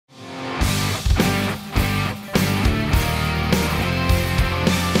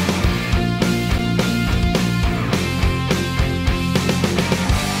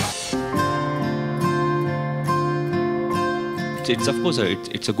it's of course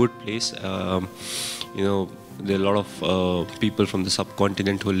it's a good place. You know, there are a lot of people from the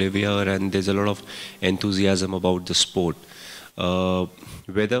subcontinent who live here, and there's a lot of enthusiasm about the sport. Uh,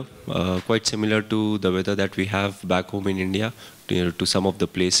 Weather quite similar to the weather that we have back home in India, to some of the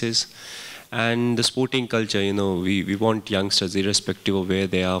places. And the sporting culture, we want youngsters, irrespective of where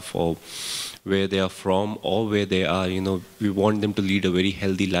they are, for where they are from or where they are, we want them to lead a very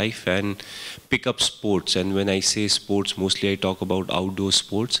healthy life and pick up sports. And when I say sports, mostly I talk about outdoor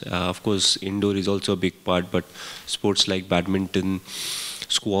sports. Of course, indoor is also a big part, but sports like badminton,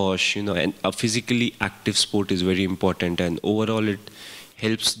 squash, and a physically active sport is very important. And overall, it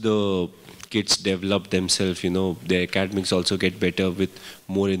helps the kids develop themselves. Their academics also get better with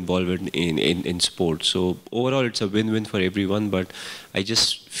more involvement in sports. So overall, it's a win-win for everyone. But I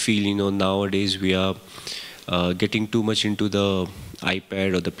just feel, nowadays we are getting too much into the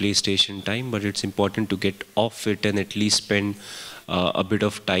iPad or the PlayStation time, but it's important to get off it and at least spend a bit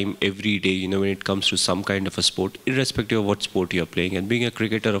of time every day, when it comes to some kind of a sport, irrespective of what sport you're playing. And being a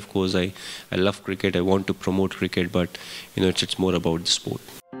cricketer, of course, I love cricket. I want to promote cricket, but, it's more about the sport.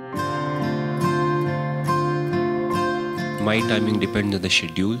 My timing depends on the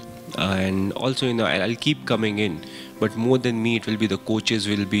schedule, and also I'll keep coming in, but more than me it will be the coaches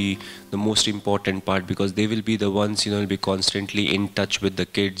will be the most important part, because they will be the ones will be constantly in touch with the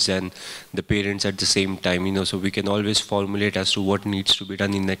kids and the parents at the same time, so we can always formulate as to what needs to be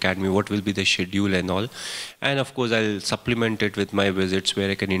done in the academy, what will be the schedule and all. And of course I'll supplement it with my visits where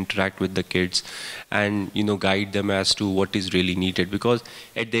I can interact with the kids and guide them as to what is really needed, because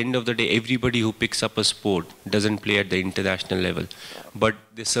at the end of the day everybody who picks up a sport doesn't play at the international level, but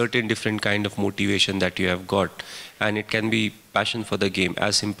there's certain different kind of motivation that you have got, and it can be passion for the game,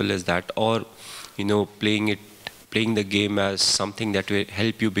 as simple as that, or playing the game as something that will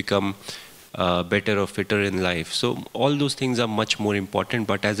help you become better or fitter in life. So all those things are much more important.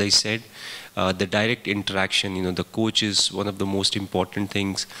 But as I said, the direct interaction, the coach is one of the most important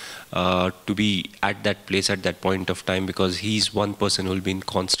things to be at that place at that point of time, because he's one person who will be in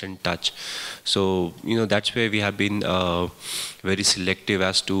constant touch. So that's where we have been very selective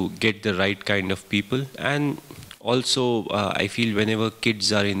as to get the right kind of people. And also I feel whenever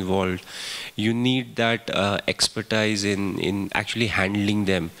kids are involved, you need that expertise in actually handling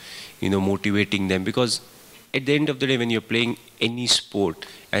them, motivating them, because at the end of the day when you're playing any sport,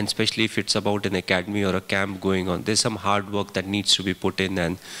 and especially if it's about an academy or a camp going on, there's some hard work that needs to be put in,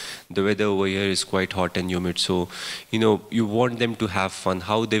 and the weather over here is quite hot and humid. So you want them to have fun.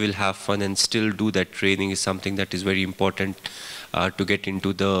 How they will have fun and still do that training is something that is very important to get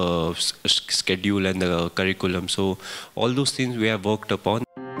into the schedule and the curriculum. So all those things we have worked upon.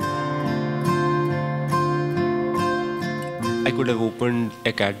 I could have opened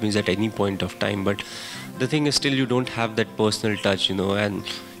academies at any point of time, but the thing is still you don't have that personal touch, and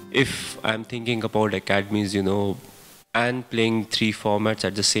if I'm thinking about academies, and playing 3 formats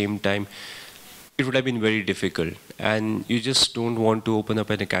at the same time, it would have been very difficult. And you just don't want to open up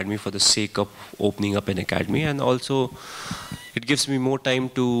an academy for the sake of opening up an academy. And also it gives me more time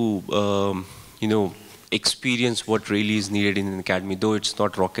to experience what really is needed in an academy, though it's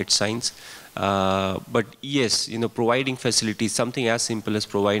not rocket science. But yes, providing facilities, something as simple as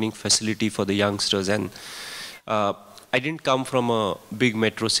providing facility for the youngsters. And I didn't come from a big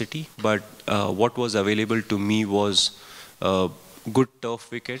metro city, but what was available to me was good turf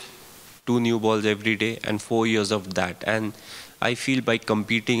wicket, 2 new balls every day, and 4 years of that. And I feel by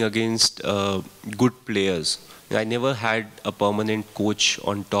competing against good players, I never had a permanent coach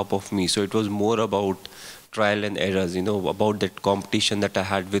on top of me. So it was more about trial and errors, about that competition that I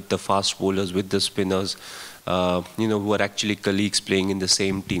had with the fast bowlers, with the spinners, who are actually colleagues playing in the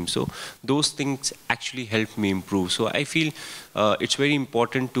same team. So those things actually helped me improve. So I feel it's very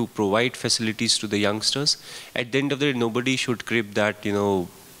important to provide facilities to the youngsters. At the end of the day, nobody should crib that,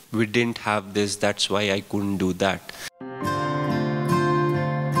 we didn't have this, that's why I couldn't do that.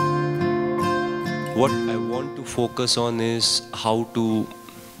 What I want to focus on is how to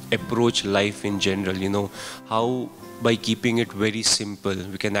approach life in general, how by keeping it very simple,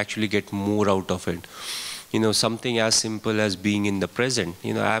 we can actually get more out of it. Something as simple as being in the present.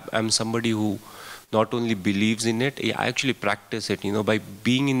 I'm somebody who not only believes in it, I actually practice it. By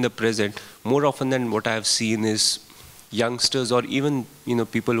being in the present, more often than what I have seen is youngsters or even,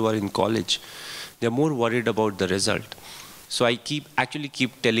 people who are in college, they're more worried about the result. So I actually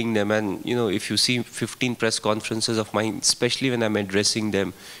keep telling them, and if you see 15 press conferences of mine, especially when I'm addressing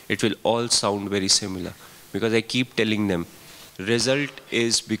them, it will all sound very similar, because I keep telling them, result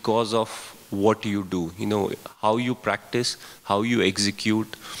is because of what you do, how you practice, how you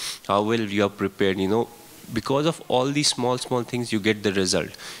execute, how well you are prepared, because of all these small things, you get the result.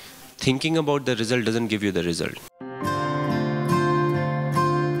 Thinking about the result doesn't give you the result.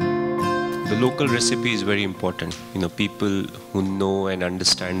 The local recipe is very important. People who know and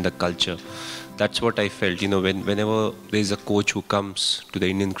understand the culture. That's what I felt. Whenever there's a coach who comes to the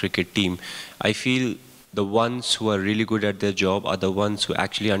Indian cricket team, I feel the ones who are really good at their job are the ones who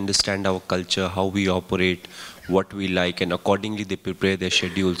actually understand our culture, how we operate, what we like, and accordingly they prepare their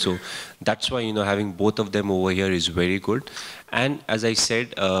schedule. So that's why having both of them over here is very good. And as I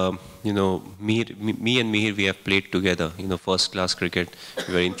said, me and Mihir, we have played together, first class cricket.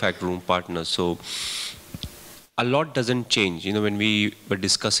 We were in fact room partners. So a lot doesn't change. When we were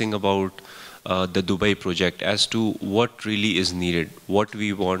discussing about the Dubai project as to what really is needed, what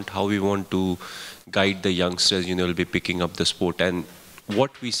we want, how we want to guide the youngsters, will be picking up the sport. And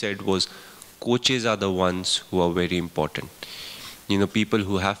what we said was coaches are the ones who are very important. People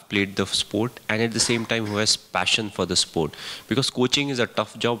who have played the sport and at the same time who has passion for the sport. Because coaching is a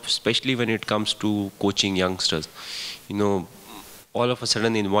tough job, especially when it comes to coaching youngsters. All of a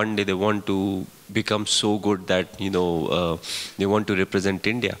sudden in one day they want to become so good that, they want to represent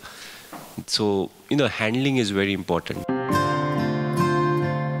India. So, handling is very important.